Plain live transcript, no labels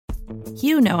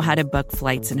You know how to book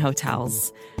flights and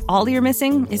hotels. All you're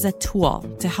missing is a tool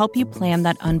to help you plan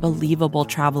that unbelievable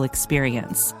travel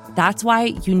experience. That's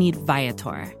why you need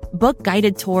Viator. Book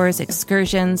guided tours,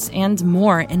 excursions, and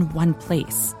more in one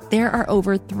place. There are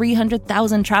over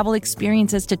 300,000 travel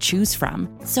experiences to choose from,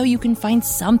 so you can find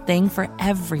something for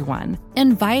everyone.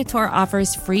 And Viator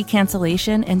offers free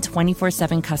cancellation and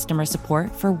 24/7 customer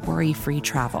support for worry-free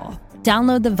travel.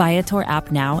 Download the Viator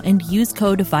app now and use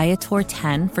code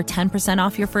Viator10 for 10%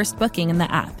 off your first booking in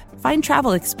the app. Find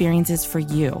travel experiences for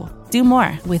you. Do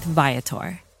more with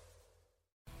Viator.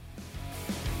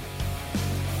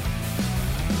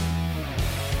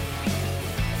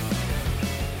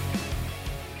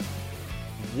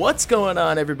 What's going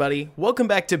on, everybody? Welcome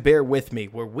back to Bear With Me,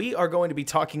 where we are going to be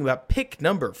talking about pick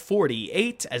number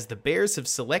 48 as the Bears have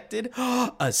selected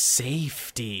a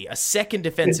safety, a second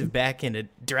defensive back in a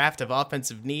draft of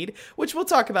offensive need, which we'll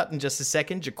talk about in just a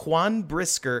second. Jaquan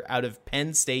Brisker out of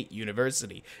Penn State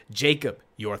University. Jacob,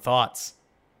 your thoughts?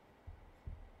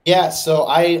 Yeah, so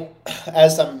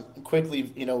as I'm quickly,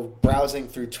 browsing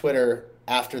through Twitter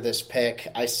after this pick,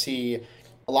 I see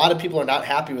a lot of people are not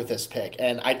happy with this pick,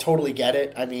 and I totally get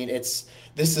it. I mean, this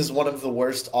is one of the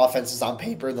worst offenses on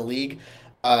paper in the league.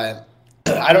 I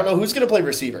don't know who's going to play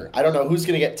receiver. I don't know who's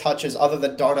going to get touches other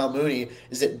than Darnell Mooney.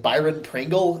 Is it Byron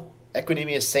Pringle,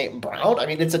 Equanimeous St. Brown? I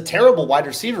mean, it's a terrible wide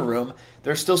receiver room.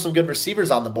 There's still some good receivers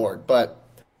on the board, but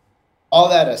all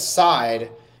that aside,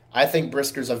 I think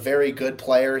Brisker's a very good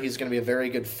player. He's going to be a very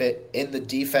good fit in the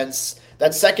defense.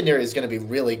 That secondary is going to be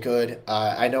really good.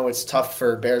 I know it's tough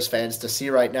for Bears fans to see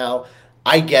right now.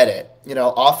 I get it.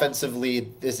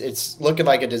 Offensively, it's looking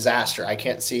like a disaster. I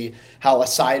can't see how,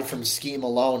 aside from scheme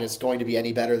alone, it's going to be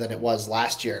any better than it was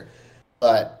last year.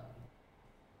 But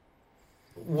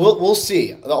we'll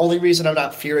see. The only reason I'm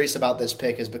not furious about this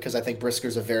pick is because I think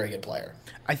Brisker's a very good player.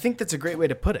 I think that's a great way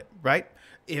to put it, right?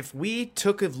 If we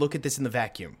took a look at this in a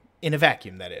vacuum,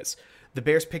 that is, the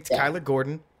Bears picked Kyler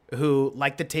Gordon, who,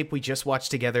 like the tape we just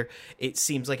watched together, it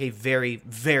seems like a very,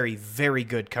 very, very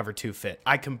good cover two fit.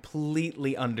 I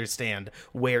completely understand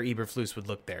where Eberflus would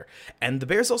look there. And the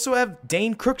Bears also have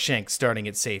Dane Cruikshank starting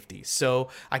at safety. So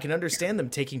I can understand them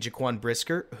taking Jaquan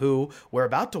Brisker, who we're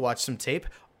about to watch some tape.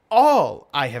 All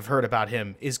I have heard about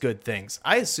him is good things.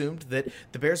 I assumed that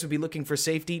the Bears would be looking for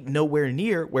safety nowhere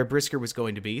near where Brisker was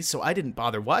going to be, so I didn't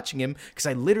bother watching him because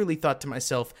I literally thought to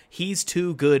myself, he's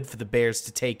too good for the Bears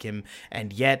to take him,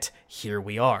 and yet here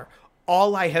we are.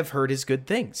 All I have heard is good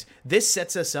things. This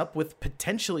sets us up with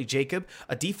potentially, Jacob,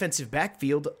 a defensive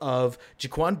backfield of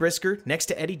Jaquan Brisker next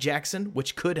to Eddie Jackson,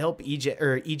 which could help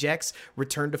Ejax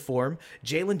return to form.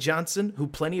 Jalen Johnson, who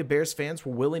plenty of Bears fans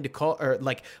were willing to call or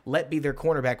let be their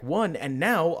cornerback one, and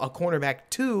now a cornerback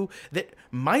two that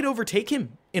might overtake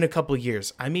him in a couple of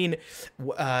years. I mean,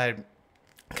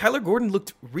 Kyler Gordon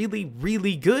looked really,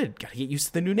 really good. Got to get used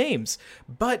to the new names,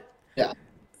 but yeah.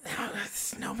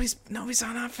 Nobody's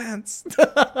on offense.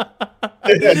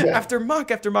 After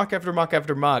mock of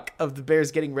the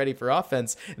Bears getting ready for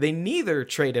offense, they neither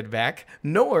traded back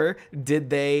nor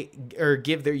did they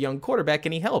give their young quarterback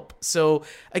any help. So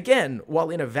again,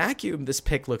 while in a vacuum this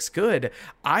pick looks good,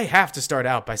 I have to start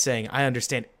out by saying I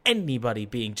understand anybody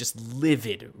being just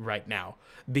livid right now,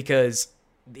 because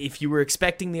if you were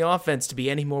expecting the offense to be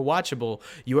any more watchable,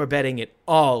 you are betting it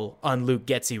all on Luke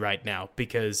Getsy right now,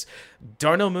 because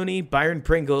Darnell Mooney, Byron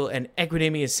Pringle, and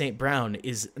Equanimeous St. Brown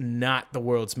is not the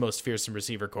world's most fearsome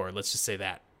receiver core. Let's just say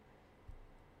that.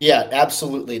 Yeah,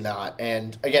 absolutely not.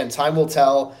 And again, time will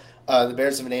tell. The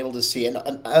Bears have been able to see,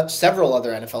 and several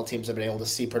other NFL teams have been able to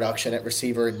see production at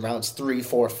receiver in rounds 3,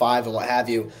 4, 5, and what have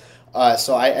you.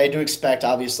 So I do expect,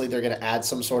 obviously, they're going to add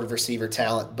some sort of receiver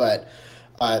talent, but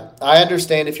I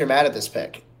understand if you're mad at this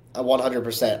pick,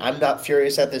 100%. I'm not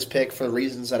furious at this pick for the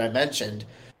reasons that I mentioned,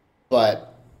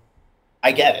 but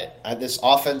I get it. This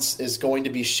offense is going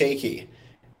to be shaky,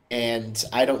 and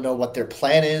I don't know what their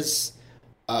plan is.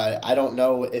 I don't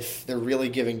know if they're really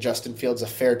giving Justin Fields a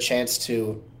fair chance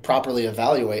to properly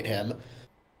evaluate him,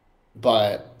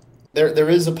 but there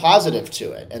is a positive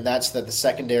to it, and that's that the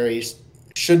secondary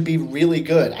should be really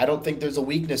good. I don't think there's a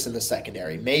weakness in the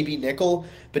secondary. Maybe nickel,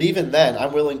 but even then,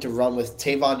 I'm willing to run with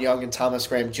Tavon Young and Thomas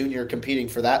Graham Jr. competing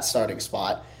for that starting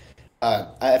spot.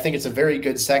 I think it's a very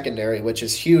good secondary, which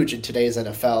is huge in today's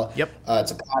NFL. Yep.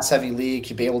 It's a pass-heavy league.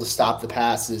 To be able to stop the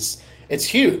passes, it's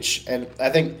huge. And I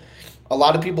think a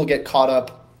lot of people get caught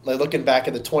up, looking back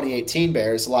at the 2018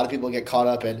 Bears, a lot of people get caught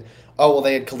up in,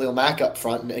 they had Khalil Mack up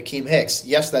front and Akeem Hicks.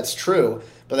 Yes, that's true,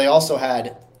 but they also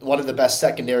had one of the best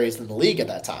secondaries in the league at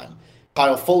that time.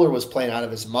 Kyle Fuller was playing out of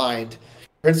his mind.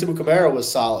 Prince Amukamara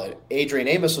was solid. Adrian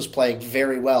Amos was playing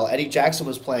very well. Eddie Jackson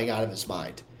was playing out of his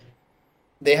mind.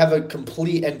 they have a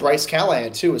complete, and Bryce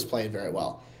Callahan too is playing very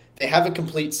well. They have a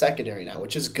complete secondary now,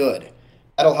 which is good.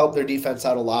 That'll help their defense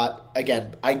out a lot.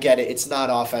 Again, I get it. It's not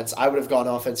offense. I would have gone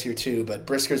offense here too, but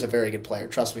Brisker's a very good player.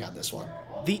 Trust me on this one.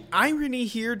 The irony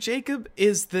here, Jacob,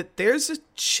 is that there's a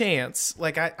chance,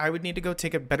 like I would need to go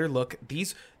take a better look.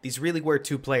 These really were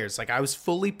two players. Like I was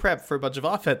fully prepped for a bunch of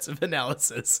offensive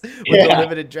analysis with the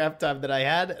limited draft time that I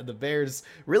had, and the Bears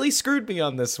really screwed me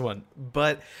on this one.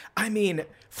 But I mean,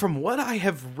 from what I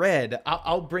have read,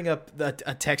 I'll bring up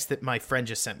a text that my friend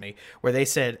just sent me where they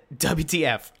said,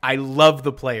 WTF, I love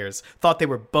the players. Thought they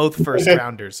were both first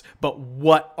rounders, but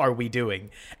what are we doing?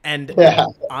 And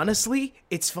honestly,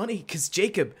 it's funny because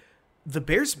Jacob, the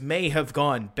Bears may have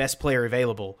gone best player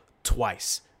available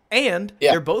twice. And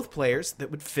they're both players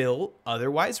that would fill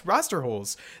otherwise roster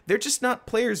holes. They're just not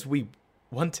players we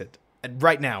wanted.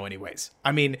 Right now, anyways.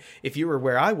 I mean, if you were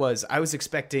where I was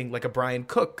expecting like a Brian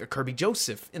Cook, a Kirby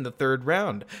Joseph in the third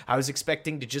round. I was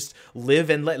expecting to just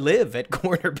live and let live at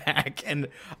cornerback. And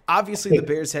obviously the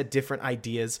Bears had different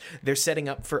ideas. They're setting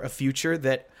up for a future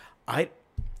that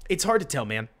it's hard to tell,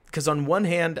 man. Because on one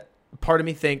hand, part of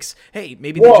me thinks, hey,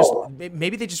 maybe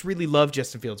they just really love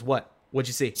Justin Fields. What'd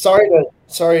you see?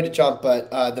 Sorry to jump,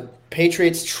 but the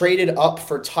Patriots traded up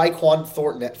for Tyquan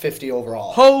Thornton at 50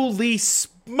 overall. Holy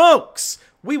smokes!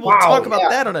 We will talk about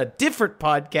that on a different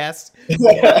podcast.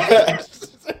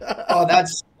 Oh,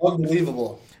 that's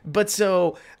unbelievable. But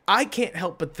so I can't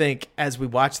help but think as we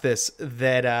watch this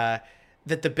that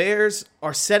the Bears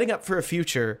are setting up for a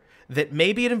future that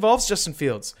maybe it involves Justin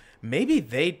Fields. Maybe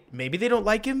they don't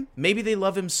like him. Maybe they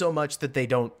love him so much that they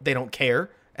don't care.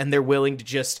 And they're willing to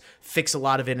just fix a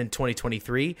lot of it in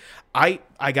 2023. I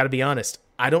got to be honest.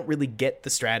 I don't really get the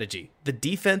strategy. The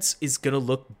defense is going to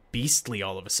look beastly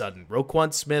all of a sudden.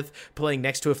 Roquan Smith playing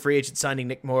next to a free agent signing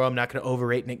Nick Morrow. I'm not going to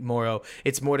overrate Nick Morrow.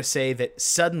 It's more to say that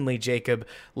suddenly, Jacob,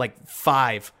 like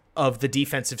 5 of the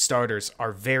defensive starters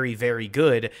are very, very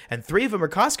good, and 3 of them are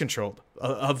cost-controlled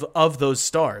of those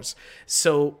stars.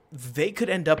 So they could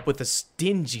end up with a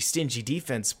stingy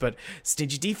defense, but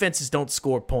stingy defenses don't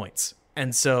score points.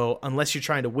 And so unless you're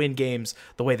trying to win games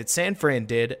the way that San Fran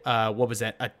did, what was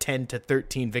that, a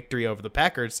 10-13 victory over the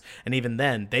Packers, and even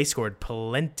then, they scored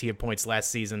plenty of points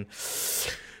last season.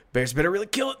 Bears better really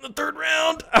kill it in the third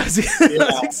round. I was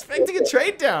expecting a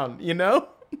trade down, you know?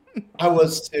 I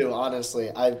was too,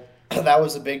 honestly. That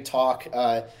was a big talk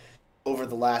over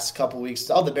the last couple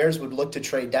weeks. Oh, the Bears would look to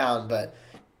trade down, but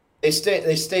they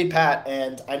stayed pat,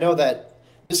 and I know that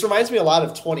this reminds me a lot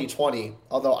of 2020,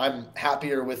 although I'm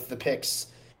happier with the picks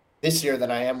this year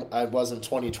than I was in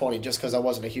 2020, just because I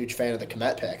wasn't a huge fan of the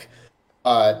Kmet pick,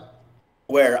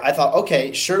 where I thought,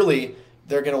 okay, surely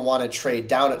they're going to want to trade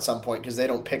down at some point because they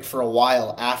don't pick for a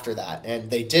while after that, and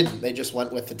they didn't. They just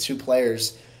went with the 2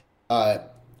 players. I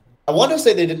want to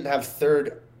say they didn't have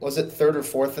third. Was it third or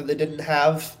fourth that they didn't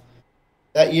have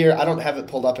that year? I don't have it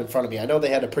pulled up in front of me. I know they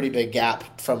had a pretty big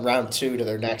gap from round 2 to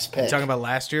their next pick. You're talking about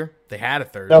last year? They had a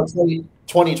third. No,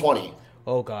 2020.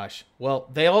 Oh, gosh. Well,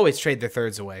 they always trade their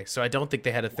thirds away, so I don't think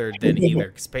they had a third then either,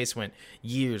 because Pace went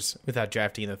years without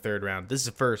drafting in the third round. This is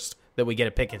the first that we get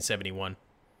a pick in 71.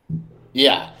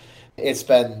 Yeah, it's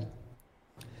been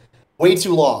way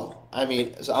too long. I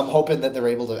mean, so I'm hoping that they're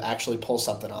able to actually pull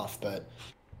something off, but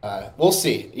we'll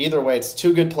see. Either way, it's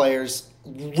 2 good players.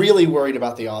 Really worried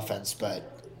about the offense, but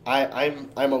I'm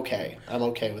okay. I'm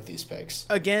okay with these picks.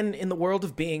 Again, in the world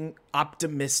of being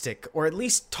optimistic, or at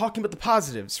least talking about the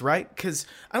positives, right? Because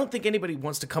I don't think anybody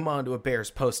wants to come on to a Bears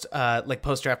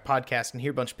post-draft podcast and hear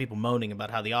a bunch of people moaning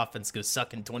about how the offense goes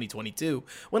suck in 2022.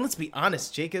 When let's be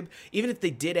honest, Jacob, even if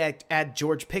they did add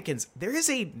George Pickens, there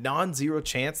is a non-zero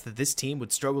chance that this team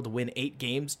would struggle to win 8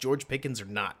 games, George Pickens or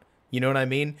not. You know what I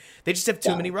mean? They just have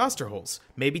too many roster holes.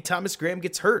 Maybe Thomas Graham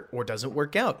gets hurt or doesn't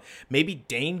work out. Maybe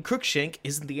Dane Cruikshank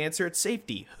isn't the answer at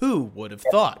safety. Who would have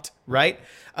thought, right?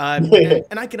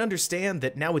 And I can understand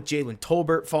that now with Jalen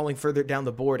Tolbert falling further down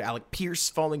the board, Alec Pierce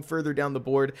falling further down the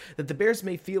board, that the Bears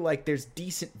may feel like there's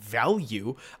decent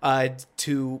value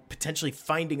to potentially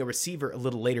finding a receiver a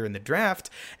little later in the draft,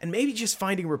 and maybe just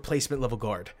finding a replacement level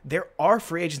guard. There are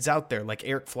free agents out there like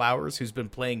Eric Flowers, who's been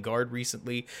playing guard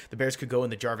recently. The Bears could go in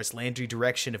the Jarvis Landry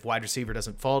direction if wide receiver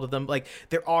doesn't fall to them. Like,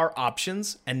 there are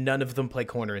options, and none of them play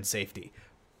corner and safety.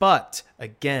 But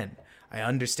again, I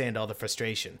understand all the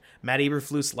frustration. Matt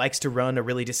Eberflus likes to run a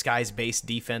really disguise-based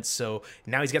defense, so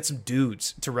now he's got some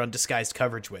dudes to run disguised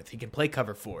coverage with. He can play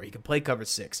cover 4. He can play cover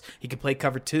 6. He can play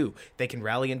cover 2. They can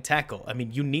rally and tackle. I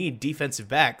mean, you need defensive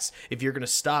backs if you're going to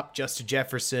stop Justin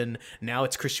Jefferson. Now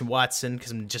it's Christian Watson,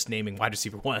 because I'm just naming wide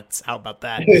receiver ones. How about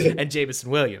that? And Jameson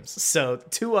Williams. So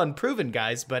 2 unproven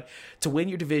guys, but to win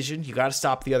your division, you got to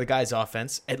stop the other guy's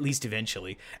offense, at least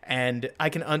eventually. And I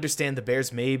can understand the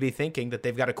Bears may be thinking that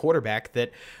they've got a quarterback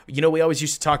that, we always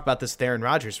used to talk about this with Aaron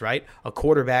Rodgers, right? A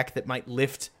quarterback that might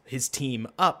lift his team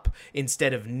up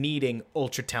instead of needing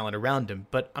ultra talent around him.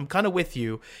 But I'm kind of with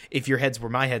you, if your head's where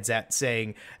my head's at,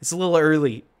 saying it's a little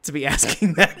early to be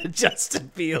asking that of Justin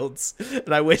Fields.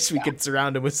 And I wish we could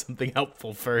surround him with something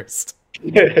helpful first.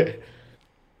 Yeah,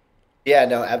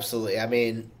 no, absolutely. I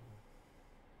mean,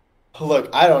 look,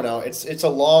 I don't know. It's a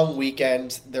long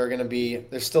weekend.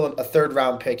 There's still a 3rd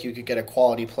round pick you could get a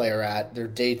quality player at. They're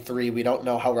day 3. We don't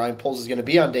know how Ryan Poles is going to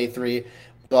be on day 3,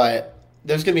 but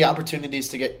there's going to be opportunities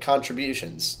to get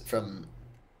contributions from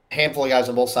a handful of guys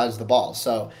on both sides of the ball.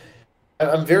 So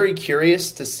I'm very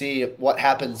curious to see what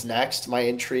happens next. My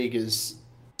intrigue is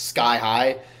sky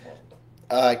high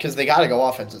because they got to go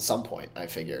offense at some point, I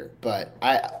figure. But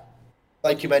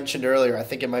like you mentioned earlier, I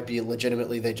think it might be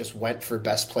legitimately they just went for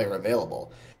best player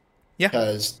available. Yeah.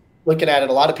 Because looking at it,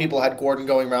 a lot of people had Gordon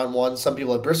going round 1. Some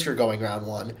people had Brisker going round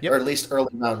 1, or at least early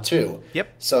round 2.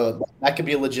 Yep. So that could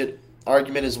be a legit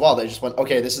argument as well. They just went,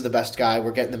 okay, this is the best guy.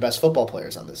 We're getting the best football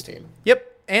players on this team. Yep.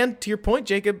 And to your point,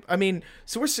 Jacob, I mean,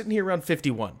 so we're sitting here around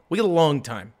 51. We got a long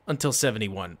time until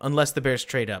 71, unless the Bears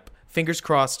trade up. Fingers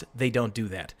crossed they don't do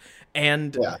that.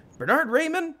 And Bernard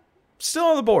Raymond, still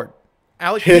on the board.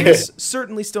 Alec Pierce,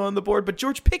 certainly still on the board, but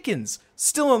George Pickens,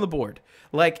 still on the board.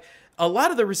 Like, a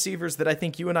lot of the receivers that I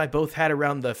think you and I both had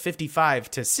around the 55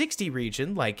 to 60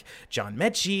 region, like John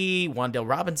Mechie, Wan'Dale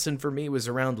Robinson for me was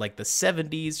around like the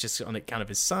 70s, just on account of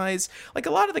his size. Like,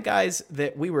 a lot of the guys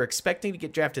that we were expecting to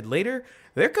get drafted later,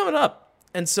 they're coming up.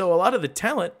 And so a lot of the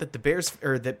talent that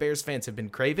that Bears fans have been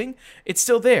craving, it's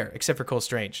still there, except for Cole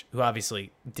Strange, who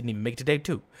obviously didn't even make it to day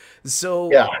 2.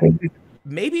 So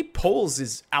maybe Poles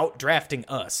is out drafting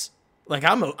us. Like,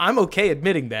 I'm okay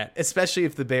admitting that, especially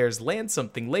if the Bears land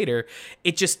something later.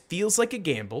 It just feels like a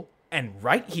gamble. And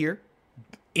right here,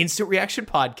 Instant Reaction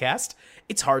Podcast,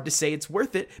 it's hard to say it's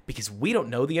worth it because we don't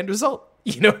know the end result.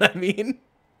 You know what I mean?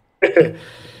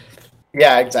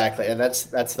 Yeah, exactly. And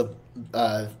that's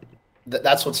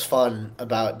what's fun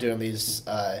about doing these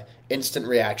instant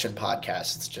reaction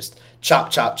podcasts. It's just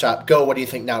chop, chop, chop. Go, what do you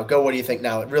think now? Go, what do you think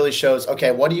now? It really shows,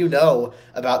 okay, what do you know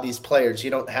about these players?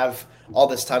 You don't have all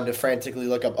this time to frantically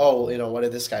look up, what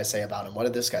did this guy say about him? What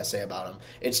did this guy say about him?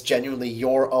 It's genuinely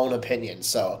your own opinion.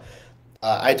 So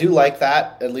I do like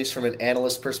that, at least from an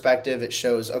analyst perspective. It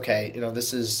shows, okay,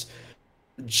 this is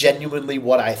genuinely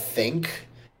what I think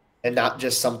and not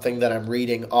just something that I'm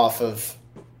reading off of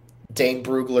Dane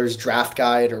Brugler's draft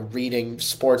guide or reading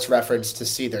Sports Reference to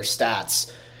see their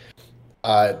stats.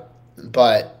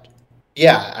 But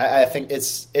yeah, I think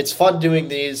it's fun doing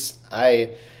these.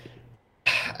 I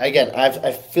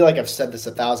feel like I've said this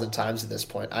 1,000 times at this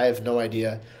point. I have no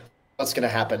idea what's going to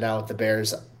happen now with the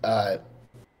Bears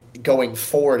going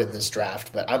forward in this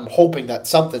draft, but I'm hoping that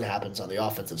something happens on the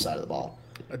offensive side of the ball.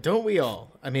 Don't we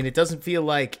all? I mean, it doesn't feel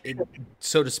like,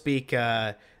 so to speak,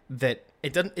 that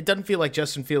it doesn't feel like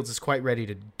Justin Fields is quite ready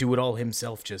to do it all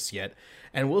himself just yet.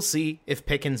 And we'll see if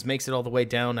Pickens makes it all the way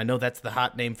down. I know that's the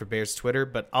hot name for Bears Twitter,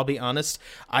 but I'll be honest,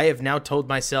 I have now told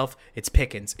myself it's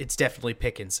Pickens. It's definitely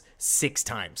Pickens 6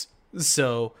 times.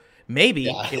 So maybe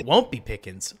it won't be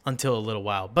Pickens until a little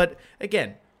while. But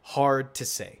again, hard to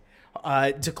say.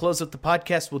 To close up the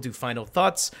podcast, we'll do final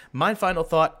thoughts. My final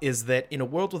thought is that in a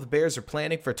world where the Bears are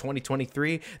planning for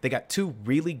 2023, they got 2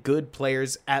 really good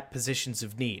players at positions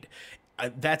of need.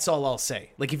 That's all I'll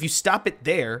say. Like, if you stop it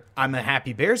there, I'm a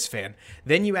happy Bears fan.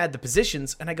 Then you add the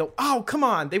positions, and I go, oh, come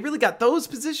on. They really got those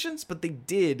positions? But they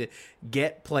did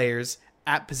get players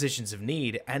at positions of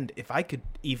need. And if I could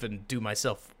even do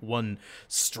myself one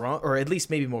strong, or at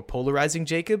least maybe more polarizing,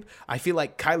 Jacob, I feel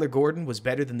like Kyler Gordon was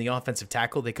better than the offensive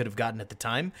tackle they could have gotten at the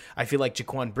time. I feel like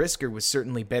Jaquan Brisker was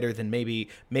certainly better than maybe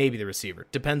the receiver.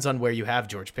 Depends on where you have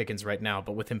George Pickens right now,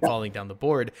 but with him falling down the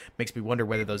board, makes me wonder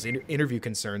whether those interview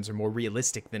concerns are more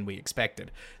realistic than we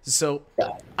expected. So,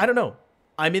 I don't know.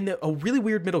 I'm in a really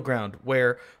weird middle ground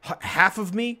where half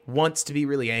of me wants to be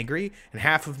really angry and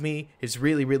half of me is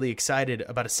really, really excited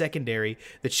about a secondary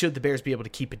that, should the Bears be able to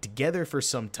keep it together for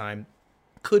some time,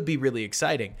 could be really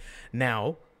exciting.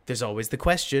 Now, there's always the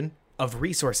question of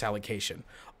resource allocation.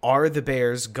 Are the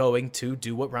Bears going to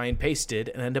do what Ryan Pace did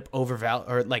and end up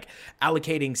allocating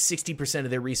 60% of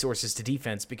their resources to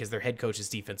defense because their head coach is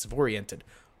defensive oriented?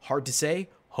 Hard to say.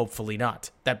 Hopefully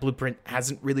not. That blueprint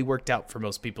hasn't really worked out for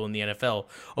most people in the NFL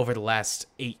over the last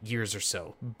 8 years or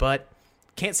so, but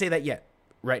can't say that yet.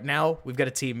 Right now, we've got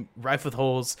a team rife with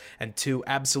holes and two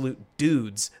absolute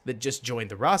dudes that just joined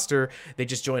the roster. They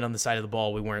just joined on the side of the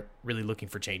ball we weren't really looking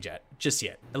for change at just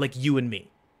yet. Like you and me,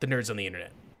 the nerds on the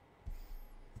internet.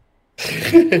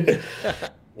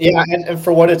 Yeah, and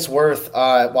for what it's worth,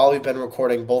 while we've been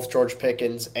recording, both George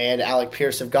Pickens and Alec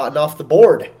Pierce have gotten off the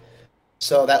board.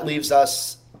 So that leaves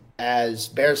us as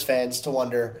Bears fans to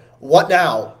wonder, what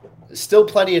now? Still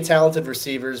plenty of talented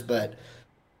receivers, but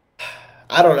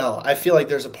I don't know. I feel like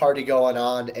there's a party going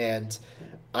on, and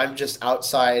I'm just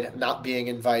outside not being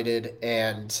invited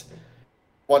and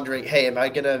wondering, hey, are they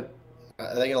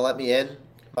going to let me in? Am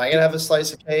I going to have a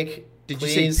slice of cake? Did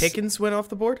Please? you say Pickens went off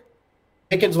the board?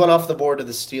 Pickens went off the board to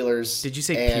the Steelers. Did you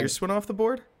say Pierce went off the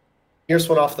board? Pierce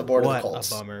went off the board to the What Colts.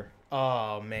 a bummer.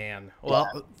 Oh, man.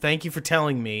 Well, Thank you for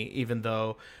telling me, even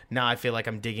though now I feel like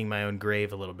I'm digging my own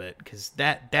grave a little bit, because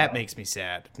that makes me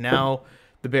sad. Now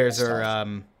the Bears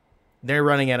are they're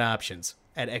running out of options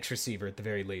at X receiver at the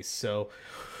very least. So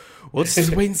we'll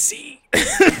just wait and see.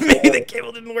 Maybe the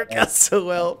cable didn't work out so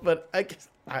well, but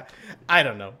I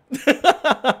don't know.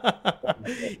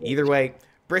 Either way,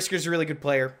 Brisker's a really good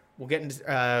player. We'll get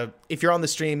into if you're on the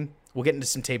stream, we'll get into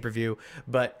some tape review.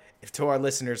 But to our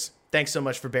listeners, thanks so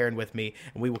much for bearing with me,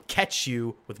 and we will catch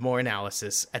you with more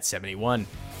analysis at 71.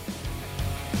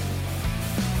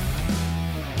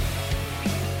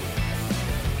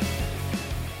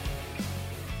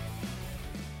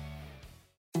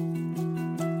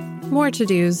 More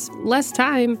to-dos, less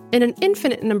time, and an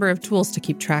infinite number of tools to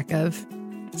keep track of.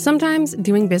 Sometimes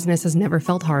doing business has never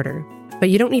felt harder, but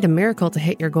you don't need a miracle to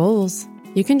hit your goals.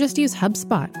 You can just use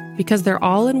HubSpot, because their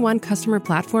all-in-one customer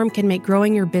platform can make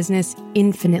growing your business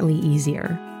infinitely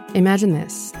easier. Imagine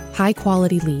this: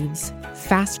 high-quality leads,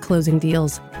 fast closing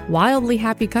deals, wildly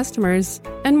happy customers,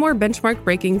 and more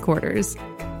benchmark-breaking quarters.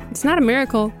 It's not a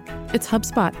miracle, it's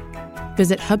HubSpot.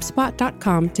 Visit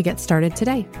HubSpot.com to get started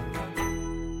today.